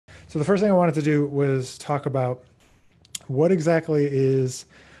So the first thing I wanted to do was talk about what exactly is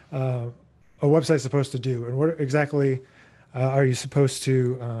a website supposed to do, and what exactly are you supposed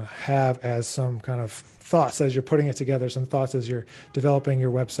to have as some kind of thoughts as you're putting it together, some thoughts as you're developing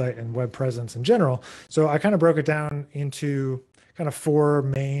your website and web presence in general. So I kind of broke it down into kind of four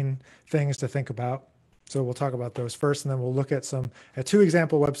main things to think about. So we'll talk about those first, and then we'll look at two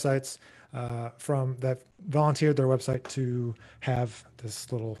example websites from that volunteered their website to have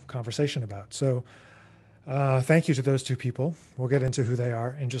this little conversation about. So thank you to those two people. We'll get into who they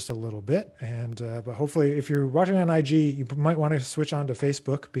are in just a little bit. But hopefully, if you're watching on IG, you might want to switch on to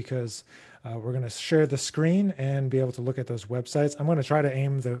Facebook, because we're going to share the screen and be able to look at those websites. I'm going to try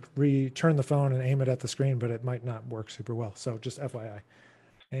to turn the phone and aim it at the screen, but it might not work super well. So just FYI.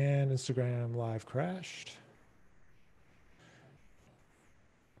 And Instagram Live crashed.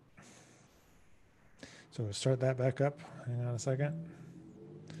 So we'll start that back up. Hang on a second.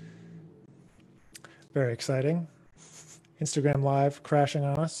 Very exciting. Instagram Live crashing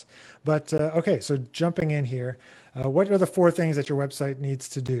on us. But okay, so jumping in here, what are the four things that your website needs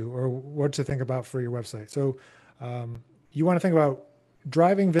to do, or what to think about for your website? So you want to think about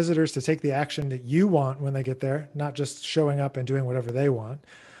driving visitors to take the action that you want when they get there, not just showing up and doing whatever they want.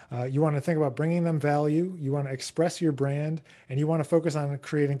 You want to think about bringing them value. You want to express your brand, and you want to focus on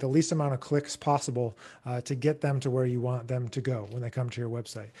creating the least amount of clicks possible to get them to where you want them to go when they come to your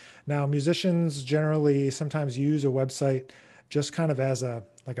website. Now, musicians generally sometimes use a website just kind of as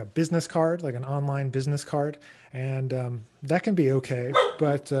like a business card, like an online business card, and that can be okay.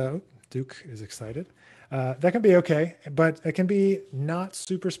 But Duke is excited. That can be okay, but it can be not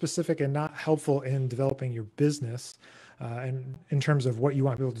super specific and not helpful in developing your business. And in terms of what you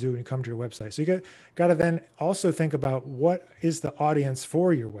want people to do when you come to your website. So you got to then also think about what is the audience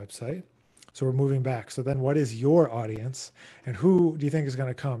for your website. So we're moving back. So then what is your audience, and who do you think is going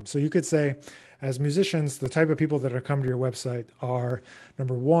to come? So you could say, as musicians, the type of people that are come to your website are,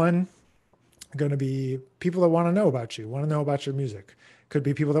 number one, going to be people that want to know about you, want to know about your music. Could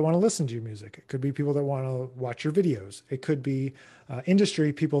be people that want to listen to your music. It could be people that want to watch your videos. It could be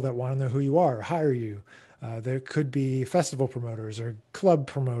industry people that want to know who you are, or hire you. There could be festival promoters or club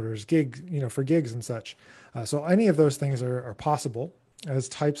promoters, for gigs and such. So any of those things are possible as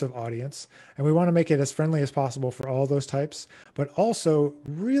types of audience. And we want to make it as friendly as possible for all those types. But also,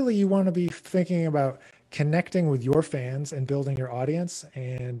 really, you want to be thinking about connecting with your fans and building your audience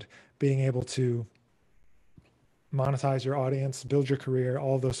and being able to monetize your audience, build your career,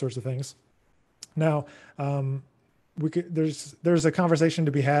 all those sorts of things. Now, there's a conversation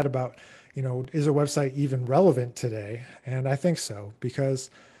to be had about, is a website even relevant today? And I think so, because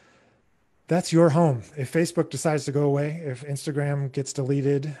that's your home. If Facebook decides to go away, if Instagram gets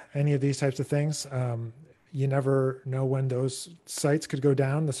deleted, any of these types of things, you never know when those sites could go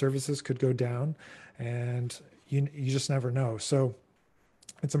down, the services could go down, and you just never know. So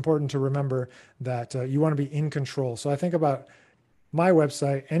it's important to remember that you want to be in control. So I think about my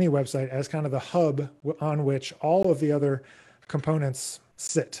website, any website, as kind of the hub on which all of the other components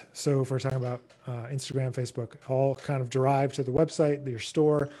sit. So if we're talking about Instagram, Facebook, all kind of derived to the website, your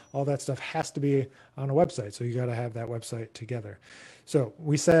store, all that stuff has to be on a website. So you got to have that website together. So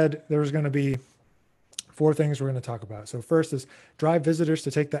we said there was going to be four things we're going to talk about. So first is drive visitors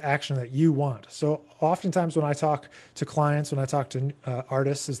to take the action that you want. So oftentimes when I talk to clients, when I talk to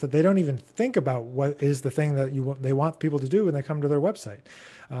artists, is that they don't even think about what is the thing that they want people to do when they come to their website.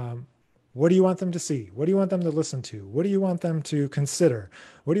 What do you want them to see? What do you want them to listen to? What do you want them to consider?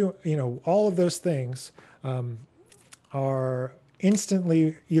 What do all of those things are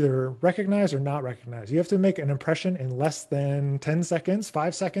instantly either recognized or not recognized. You have to make an impression in less than 10 seconds,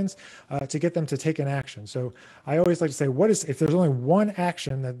 5 seconds to get them to take an action. So I always like to say, if there's only one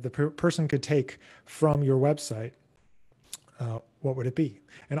action that the person could take from your website, what would it be?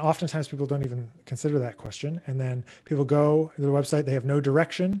 And oftentimes people don't even consider that question. And then people go to the website, they have no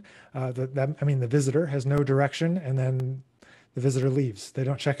direction. The visitor has no direction, and then the visitor leaves. They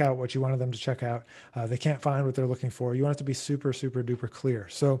don't check out what you wanted them to check out. They can't find what they're looking for. You want it to be super, super duper clear.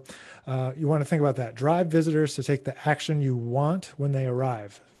 So you want to think about that. Drive visitors to take the action you want when they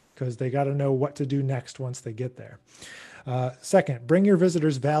arrive, because they got to know what to do next once they get there. Second, bring your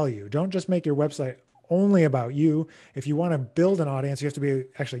visitors value. Don't just make your website only about you. If you want to build an audience, you have to be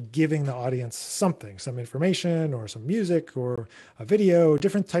actually giving the audience something, some information or some music or a video,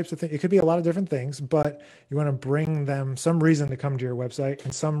 different types of things. It could be a lot of different things, but you want to bring them some reason to come to your website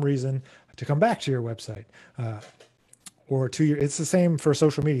and some reason to come back to your website. It's the same for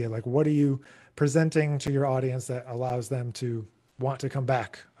social media. Like, what are you presenting to your audience that allows them to want to come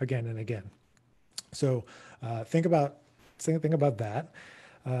back again and again? So think about that.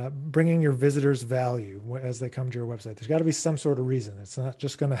 bringing your visitors value as they come to your website. There's got to be some sort of reason. It's not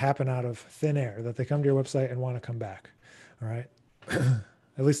just going to happen out of thin air that they come to your website and want to come back. All right.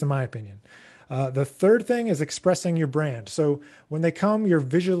 At least in my opinion. The third thing is expressing your brand. So when they come, you're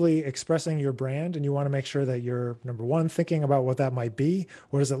visually expressing your brand, and you want to make sure that you're, number one, thinking about what that might be.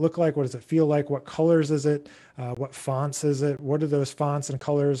 What does it look like? What does it feel like? What colors is it? What fonts is it? What do those fonts and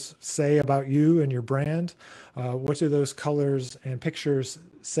colors say about you and your brand? What do those colors and pictures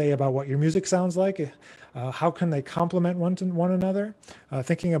say about what your music sounds like? How can they complement one another?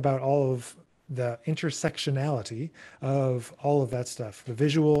 Thinking about all of the intersectionality of all of that stuff, the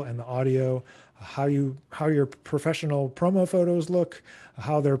visual and the audio, how your professional promo photos look,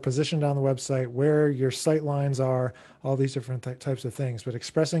 how they're positioned on the website, where your sight lines are, all these different types of things, but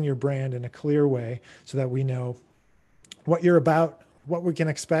expressing your brand in a clear way so that we know what you're about, what we can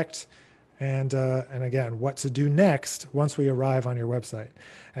expect, and again, what to do next once we arrive on your website.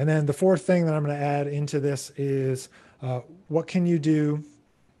 And then the fourth thing that I'm going to add into this is what can you do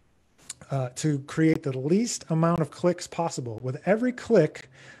to create the least amount of clicks possible. With every click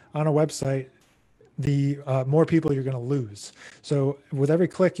on a website, the more people you're going to lose. So with every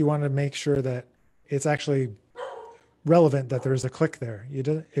click, you want to make sure that it's actually relevant that there's a click there.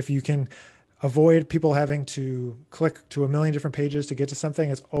 If you can avoid people having to click to a million different pages to get to something,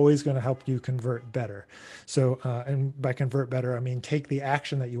 it's always going to help you convert better. So, and by convert better, I mean take the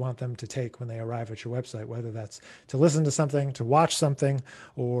action that you want them to take when they arrive at your website, whether that's to listen to something, to watch something,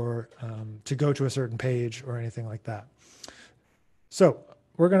 or to go to a certain page or anything like that. So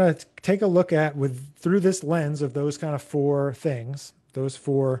we're going to take a look at, through this lens of those kind of four things, those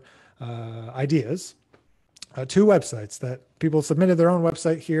four ideas, two websites that people submitted their own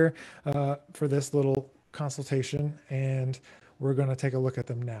website here for this little consultation, and we're going to take a look at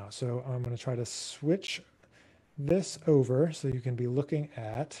them now. So I'm going to try to switch this over so you can be looking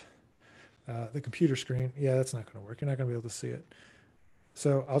at the computer screen. Yeah, that's not going to work. You're not going to be able to see it.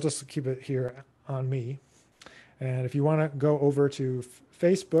 So I'll just keep it here on me. And if you want to go over to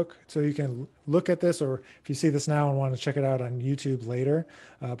Facebook so you can look at this, or if you see this now and want to check it out on YouTube later,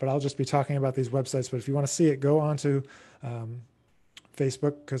 but I'll just be talking about these websites. But if you want to see it, go onto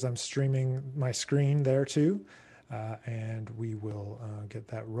Facebook, because I'm streaming my screen there too, and we will get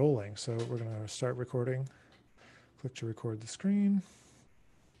that rolling. So we're going to start recording. Click to record the screen.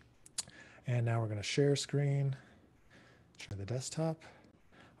 And now we're going to share screen, share the desktop.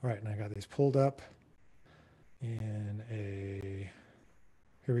 All right, and I got these pulled up in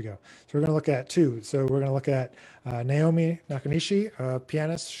here we go. So we're going to look at two. So we're going to look at Naomi Nakanishi, a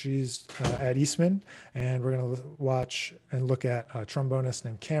pianist. She's at Eastman, and we're going to watch and look at a trombonist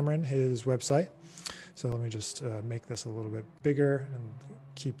named Cameron, his website. So let me just make this a little bit bigger and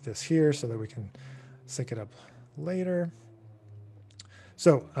keep this here so that we can sync it up later.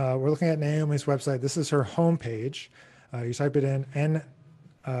 So we're looking at Naomi's website. This is her homepage. You type it in,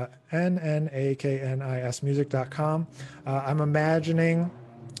 nnaknismusic.com. I'm imagining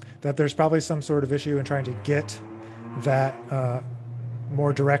that there's probably some sort of issue in trying to get that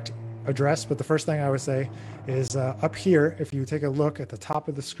more direct address. But the first thing I would say is up here, if you take a look at the top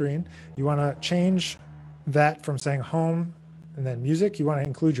of the screen, you want to change that from saying home and then music. You want to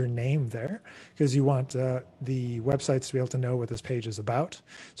include your name there, because you want the websites to be able to know what this page is about.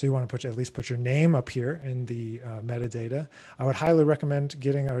 So you want to at least put your name up here in the metadata. I would highly recommend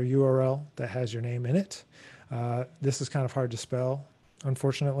getting a URL that has your name in it. This is kind of hard to spell,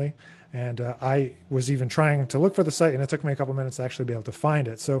 unfortunately. And I was even trying to look for the site, and it took me a couple minutes to actually be able to find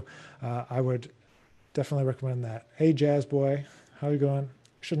it. So I would definitely recommend that. Hey, Jazz Boy, how are you going?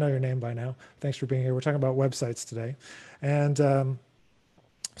 Should know your name by now. Thanks for being here. We're talking about websites today. And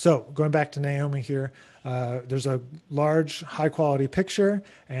so going back to Naomi here, there's a large, high quality picture,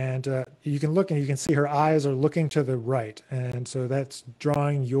 and you can look and you can see her eyes are looking to the right. And so that's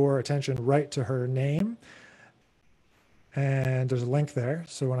drawing your attention right to her name. And there's a link there.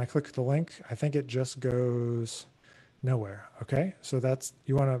 So when I click the link, I think it just goes nowhere. Okay, so that's,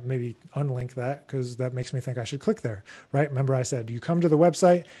 you want to maybe unlink that, because that makes me think I should click there, right? Remember I said you come to the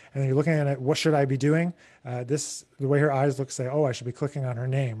website and then you're looking at it, what should I be doing? The way her eyes look, say, oh, I should be clicking on her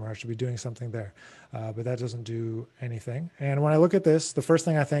name, or I should be doing something there, but that doesn't do anything. And when I look at this, the first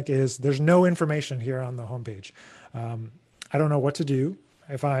thing I think is there's no information here on the homepage. I don't know what to do.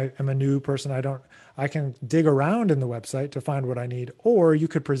 If I am a new person, I can dig around in the website to find what I need, or you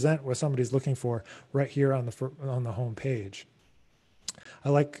could present what somebody's looking for right here on the home page. I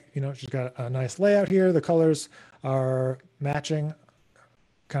like, she's got a nice layout here. The colors are matching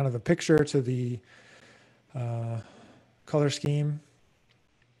kind of the picture to the color scheme.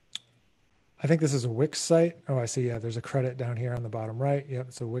 I think this is a Wix site. Oh, I see. Yeah, there's a credit down here on the bottom right. Yep,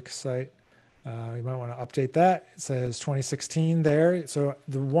 it's a Wix site. You might want to update that. It says 2016 there. So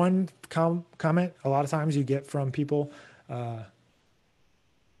the one comment a lot of times you get from people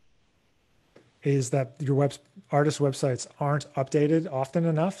is that your artist websites aren't updated often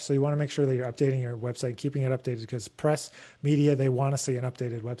enough. So you want to make sure that you're updating your website, keeping it updated, because press, media, they want to see an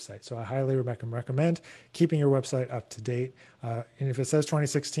updated website. So I highly recommend keeping your website up to date. And if it says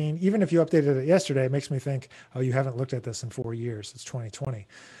 2016, even if you updated it yesterday, it makes me think, oh, you haven't looked at this in 4 years. It's 2020.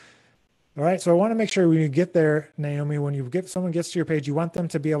 All right, so I want to make sure when you get there, Naomi, when someone gets to your page, you want them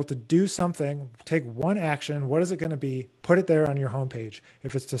to be able to do something, take one action. What is it going to be? Put it there on your homepage.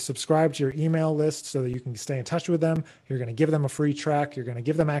 If it's to subscribe to your email list so that you can stay in touch with them, you're going to give them a free track, you're going to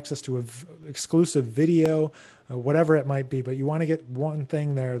give them access to an exclusive video, whatever it might be. But you want to get one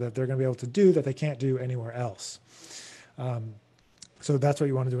thing there that they're going to be able to do that they can't do anywhere else. So that's what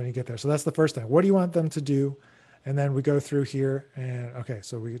you want to do when you get there. So that's the first thing. What do you want them to do? And then we go through here and okay,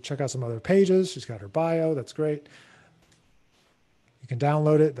 so we check out some other pages. She's got her bio. That's great. You can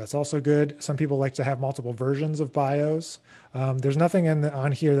download it. That's also good. Some people like to have multiple versions of bios. There's nothing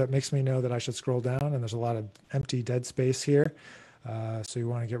on here that makes me know that I should scroll down, and there's a lot of empty dead space here. So you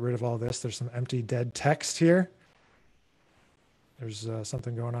want to get rid of all this. There's some empty dead text here. There's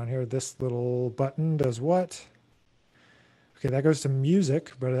something going on here. This little button does what? Okay, that goes to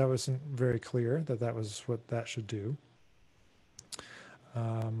music, but that wasn't very clear that that was what that should do.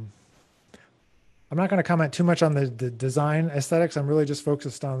 I'm not going to comment too much on the design aesthetics. I'm really just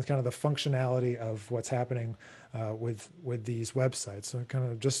focused on kind of the functionality of what's happening with these websites. So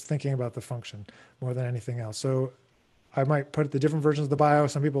kind of just thinking about the function more than anything else. So I might put the different versions of the bio.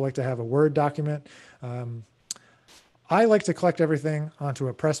 Some people like to have a Word document. I like to collect everything onto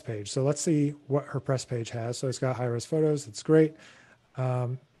a press page. So let's see what her press page has. So it's got high-res photos. That's great.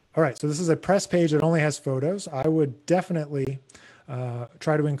 All right, so this is a press page that only has photos. I would definitely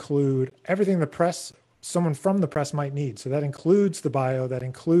try to include everything someone from the press might need. So that includes the bio, that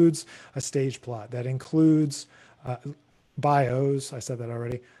includes a stage plot, that includes bios. I said that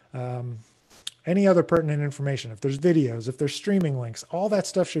already. Any other pertinent information, if there's videos, if there's streaming links, all that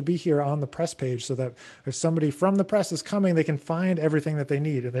stuff should be here on the press page so that if somebody from the press is coming, they can find everything that they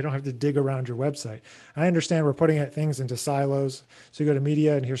need and they don't have to dig around your website. I understand we're putting things into silos. So you go to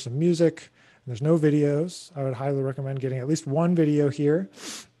media and here's some music. And there's no videos. I would highly recommend getting at least one video here.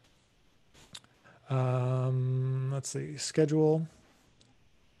 Let's see, schedule.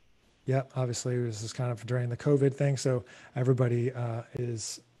 Yeah, obviously this is kind of during the COVID thing. So everybody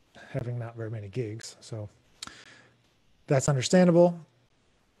is having not very many gigs. So that's understandable.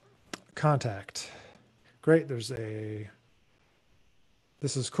 Contact. Great. This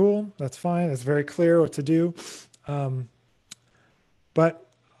is cool. That's fine. It's very clear what to do. But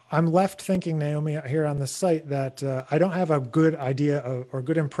I'm left thinking, Naomi, here on this site that I don't have a good idea or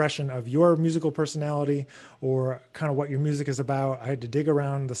good impression of your musical personality or kind of what your music is about. I had to dig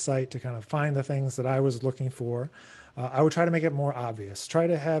around the site to kind of find the things that I was looking for. I would try to make it more obvious. Try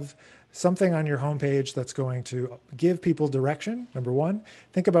to have something on your homepage that's going to give people direction, number one.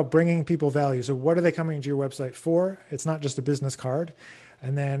 Think about bringing people value. So what are they coming to your website for? It's not just a business card.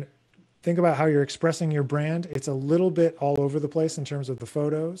 And then think about how you're expressing your brand. It's a little bit all over the place in terms of the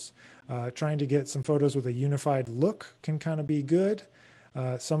photos. Trying to get some photos with a unified look can kind of be good.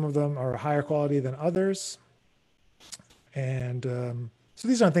 Some of them are higher quality than others. And so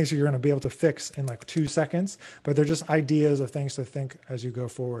these aren't things you're going to be able to fix in like 2 seconds, but they're just ideas of things to think as you go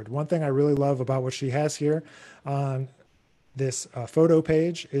forward. One thing I really love about what she has here on this photo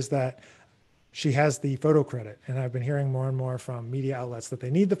page is that she has the photo credit. And I've been hearing more and more from media outlets that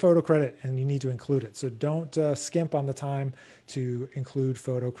they need the photo credit and you need to include it. So don't skimp on the time to include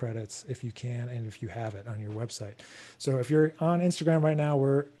photo credits if you can and if you have it on your website. So if you're on Instagram right now,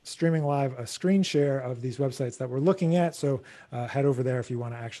 we're streaming live a screen share of these websites that we're looking at. So head over there if you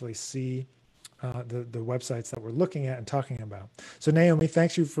want to actually see the websites that we're looking at and talking about. So Naomi,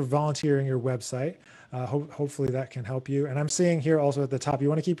 thanks you for volunteering your website. Hopefully that can help you. And I'm seeing here also at the top, you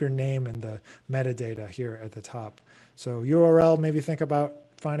want to keep your name and the metadata here at the top. So URL, maybe think about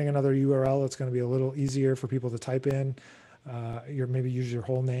finding another URL that's going to be a little easier for people to type in. Maybe use your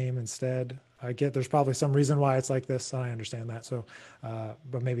whole name instead. I get there's probably some reason why it's like this. I understand that. So,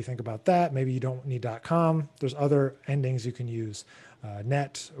 but maybe think about that. Maybe you don't need .com. There's other endings you can use,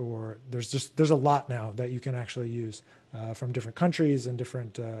 net, or there's a lot now that you can actually use from different countries and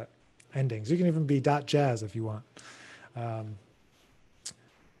different endings. You can even be .jazz if you want.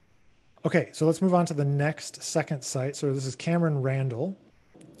 Okay, so let's move on to the second site. So this is Cameron Randall.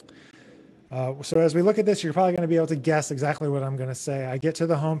 So as we look at this, you're probably going to be able to guess exactly what I'm going to say. I get to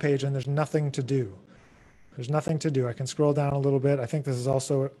the home page and there's nothing to do. There's nothing to do. I can scroll down a little bit. I think this is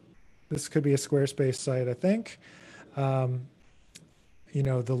also, this could be a Squarespace site, I think. You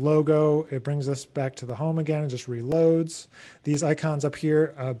know, the logo, it brings us back to the home again and just reloads. These icons up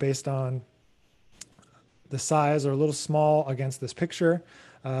here, based on the size, are a little small against this picture.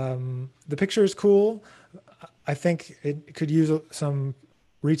 The picture is cool. I think it could use some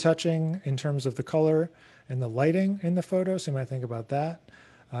retouching in terms of the color and the lighting in the photo. So you might think about that.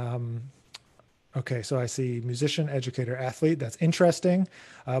 Okay, so I see musician, educator, athlete. That's interesting,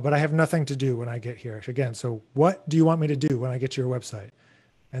 but I have nothing to do when I get here. Again, so what do you want me to do when I get to your website?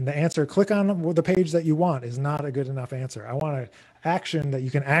 And the answer, click on the page that you want, is not a good enough answer. I want an action that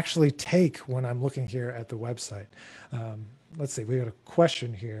you can actually take when I'm looking here at the website. Let's see, we got a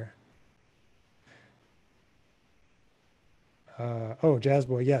question here. Oh, Jazz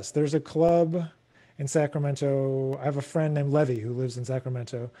Boy, yes, there's a club in Sacramento. I have a friend named Levy who lives in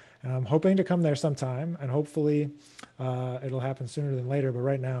Sacramento, and I'm hoping to come there sometime, and hopefully it'll happen sooner than later. But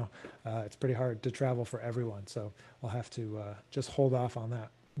right now, it's pretty hard to travel for everyone, so I'll have to just hold off on that.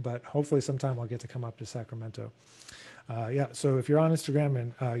 But hopefully sometime I'll get to come up to Sacramento. Yeah, so if you're on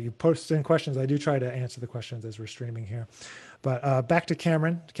Instagram and you post in questions, I do try to answer the questions as we're streaming here. But back to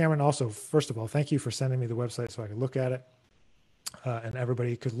Cameron. Cameron also, first of all, thank you for sending me the website so I could look at it and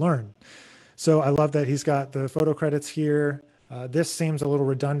everybody could learn. So I love that he's got the photo credits here. This seems a little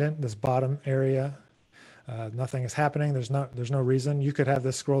redundant, this bottom area. Nothing is happening. There's no reason. You could have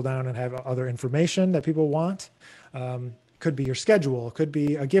this scroll down and have other information that people want. Could be your schedule, could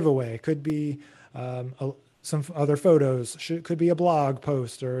be a giveaway, could be some other photos, could be a blog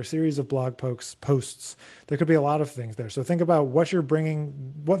post or a series of blog posts. There could be a lot of things there. So think about what you're bringing,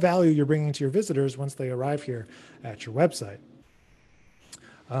 what value you're bringing to your visitors once they arrive here at your website.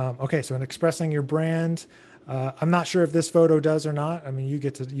 Okay, so in expressing your brand, I'm not sure if this photo does or not. I mean,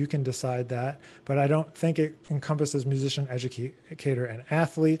 you can decide that, but I don't think it encompasses musician, educator, and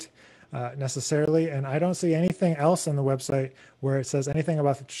athlete necessarily. And I don't see anything else on the website where it says anything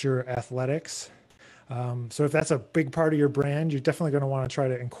about your athletics. So if that's a big part of your brand, you're definitely going to want to try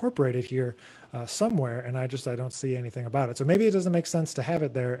to incorporate it here somewhere. And I don't see anything about it. So maybe it doesn't make sense to have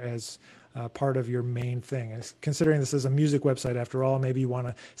it there as part of your main thing. And considering this is a music website, after all, maybe you want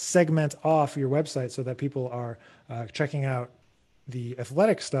to segment off your website so that people are checking out the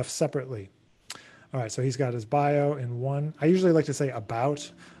athletic stuff separately. All right, so he's got his bio in one. I usually like to say about,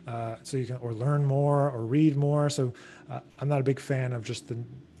 so you can or learn more or read more. So I'm not a big fan of just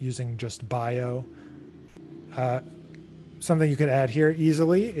using just bio. Something you could add here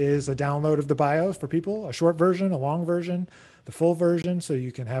easily is a download of the bio for people, a short version, a long version, the full version, so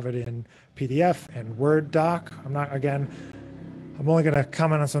you can have it in PDF and Word doc. I'm only going to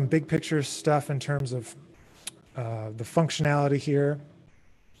comment on some big picture stuff in terms of the functionality here.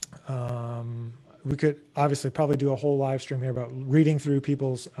 We could obviously probably do a whole live stream here about reading through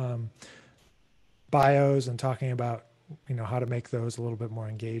people's bios and talking about, how to make those a little bit more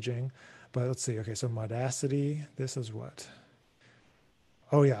engaging. But let's see. Okay, so Modacity, this is what?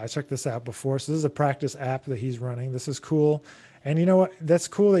 Oh yeah, I checked this out before. So this is a practice app that he's running. This is cool. And you know what? That's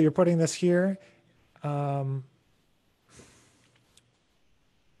cool that you're putting this here. I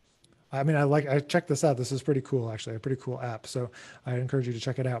checked this out. This is pretty cool, actually, a pretty cool app. So I encourage you to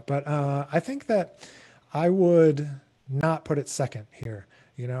check it out. But I think that I would not put it second here.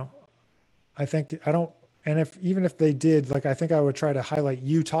 And even if they did, I think I would try to highlight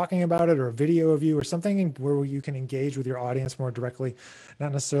you talking about it or a video of you or something where you can engage with your audience more directly,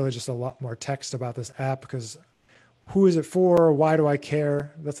 not necessarily just a lot more text about this app, because who is it for? Why do I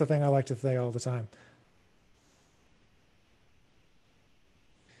care? That's the thing I like to say all the time.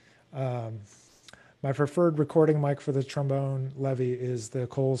 My preferred recording mic for the trombone levy is the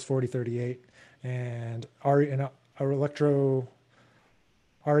Coles 4038, and Electro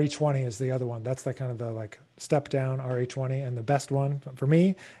RE20 is the other one. That's the kind of the step down RE20, and the best one for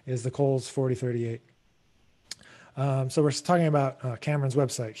me is the Coles 4038. So we're talking about Cameron's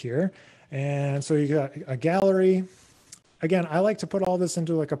website here, and so you got a gallery. Again, I like to put all this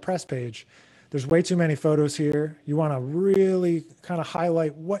into a press page. There's way too many photos here. You want to really kind of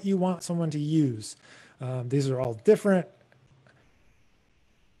highlight what you want someone to use. These are all different,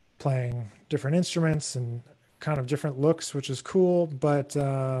 playing different instruments and kind of different looks, which is cool. But,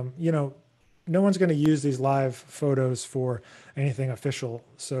 no one's going to use these live photos for anything official.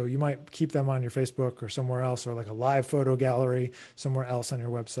 So you might keep them on your Facebook or somewhere else, or a live photo gallery somewhere else on your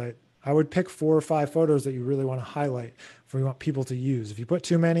website. I would pick 4 or 5 photos that you really want to highlight for you want people to use. If you put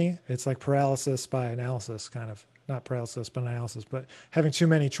too many, it's like paralysis by analysis, kind of. not paralysis, but analysis, but having too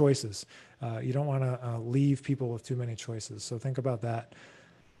many choices. You don't want to leave people with too many choices. So think about that.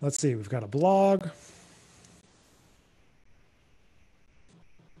 Let's see, we've got a blog.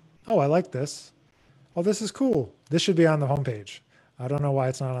 Oh, I like this. Oh, this is cool. This should be on the homepage. I don't know why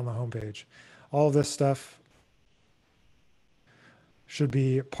it's not on the homepage. All of this stuff should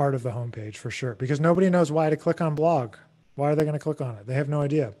be part of the homepage for sure, because nobody knows why to click on blog. Why are they going to click on it? They have no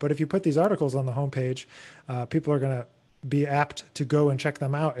idea. But if you put these articles on the homepage, people are going to be apt to go and check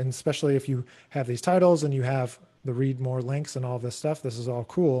them out. And especially if you have these titles and you have the read more links and all this stuff, this is all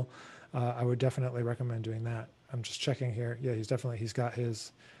cool. I would definitely recommend doing that. I'm just checking here. Yeah, he's got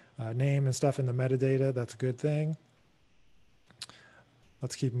his name and stuff in the metadata. That's a good thing.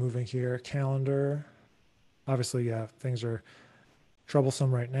 Let's keep moving here. Calendar. Obviously, yeah, things are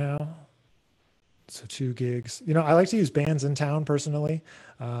troublesome right now. So 2 gigs. You know, I like to use Bands in Town personally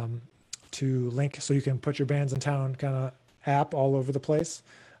to link, so you can put your Bands in Town kind of app all over the place.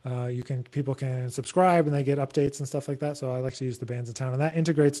 People can subscribe and they get updates and stuff like that. So I like to use the Bands in Town, and that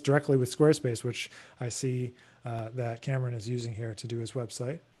integrates directly with Squarespace, which I see that Cameron is using here to do his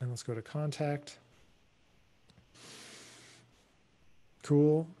website. And let's go to contact.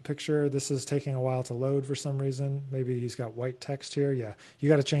 Cool picture. This is taking a while to load for some reason. Maybe he's got white text here. Yeah, you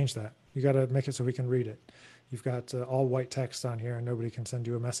got to change that. You got to make it so we can read it. You've got all white text on here and nobody can send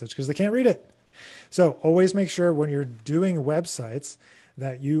you a message because they can't read it. So always make sure when you're doing websites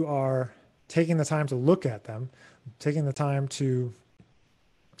that you are taking the time to look at them, taking the time to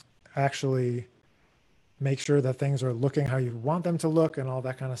actually make sure that things are looking how you want them to look and all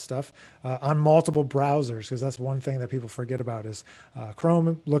that kind of stuff on multiple browsers, because that's one thing that people forget about is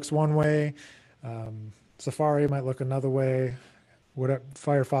Chrome looks one way, Safari might look another way,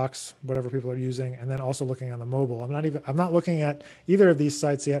 Firefox, whatever people are using, and then also looking on the mobile. I'm not looking at either of these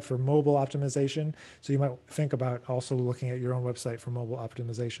sites yet for mobile optimization, so you might think about also looking at your own website for mobile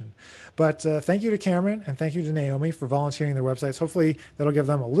optimization. But thank you to Cameron and thank you to Naomi for volunteering their websites. Hopefully that'll give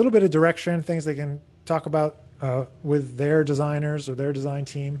them a little bit of direction, things they can talk about with their designers or their design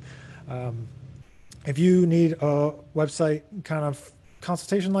team. If you need a website kind of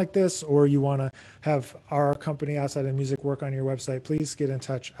consultation like this, or you want to have our company Outside in Music work on your website, please get in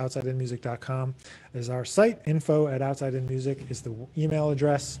touch. outsideinmusic.com is our site. info@outsideinmusic is the email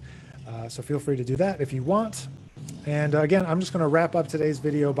address. So feel free to do that if you want. And again, I'm just going to wrap up today's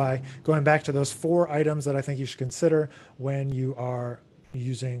video by going back to those 4 items that I think you should consider when you're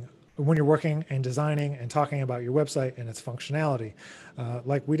working and designing and talking about your website and its functionality.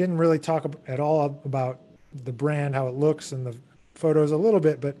 Like we didn't really talk at all about the brand, how it looks, and the photos a little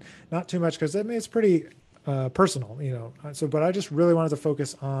bit, but not too much, because I mean it's pretty personal, you know. But I just really wanted to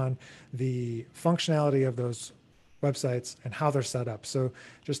focus on the functionality of those websites and how they're set up. So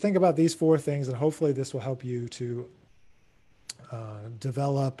just think about these 4 things, and hopefully this will help you to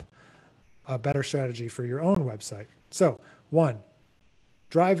develop a better strategy for your own website. So 1,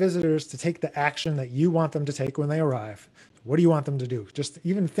 drive visitors to take the action that you want them to take when they arrive. What do you want them to do? Just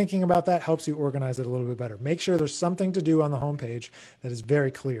even thinking about that helps you organize it a little bit better. Make sure there's something to do on the homepage that is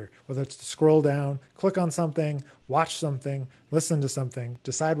very clear, whether it's to scroll down, click on something, watch something, listen to something,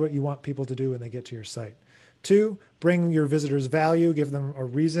 decide what you want people to do when they get to your site. 2, bring your visitors value, give them a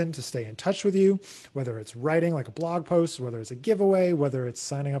reason to stay in touch with you, whether it's writing like a blog post, whether it's a giveaway, whether it's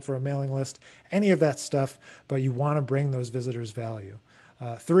signing up for a mailing list, any of that stuff, but you want to bring those visitors value.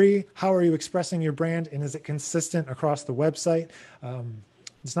 3, how are you expressing your brand, and is it consistent across the website?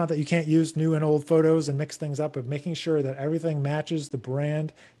 It's not that you can't use new and old photos and mix things up, but making sure that everything matches the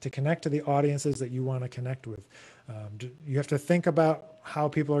brand to connect to the audiences that you want to connect with. You have to think about how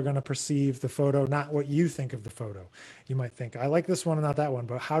people are going to perceive the photo, not what you think of the photo. You might think, I like this one and not that one,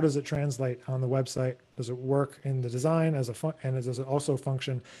 but how does it translate on the website? Does it work in the design and does it also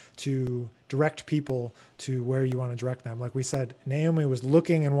function to direct people to where you want to direct them? Like we said, Naomi was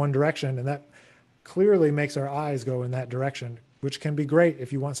looking in one direction, and that clearly makes our eyes go in that direction, which can be great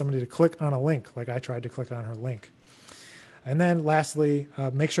if you want somebody to click on a link, like I tried to click on her link. And then lastly,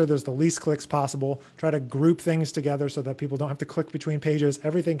 make sure there's the least clicks possible. Try to group things together so that people don't have to click between pages.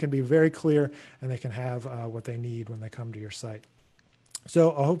 Everything can be very clear, and they can have what they need when they come to your site. So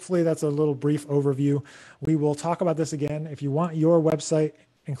hopefully that's a little brief overview. We will talk about this again. If you want your website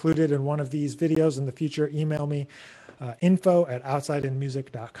included in one of these videos in the future, email me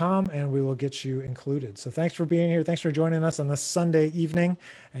info@outsideinmusic.com, and we will get you included. So thanks for being here. Thanks for joining us on this Sunday evening,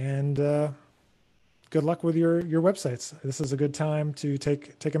 and good luck with your websites. This is a good time to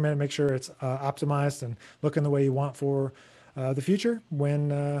take a minute, make sure it's optimized and looking the way you want for the future, when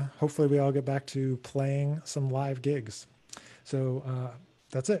hopefully we all get back to playing some live gigs. So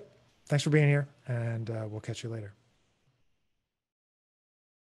that's it. Thanks for being here, and we'll catch you later.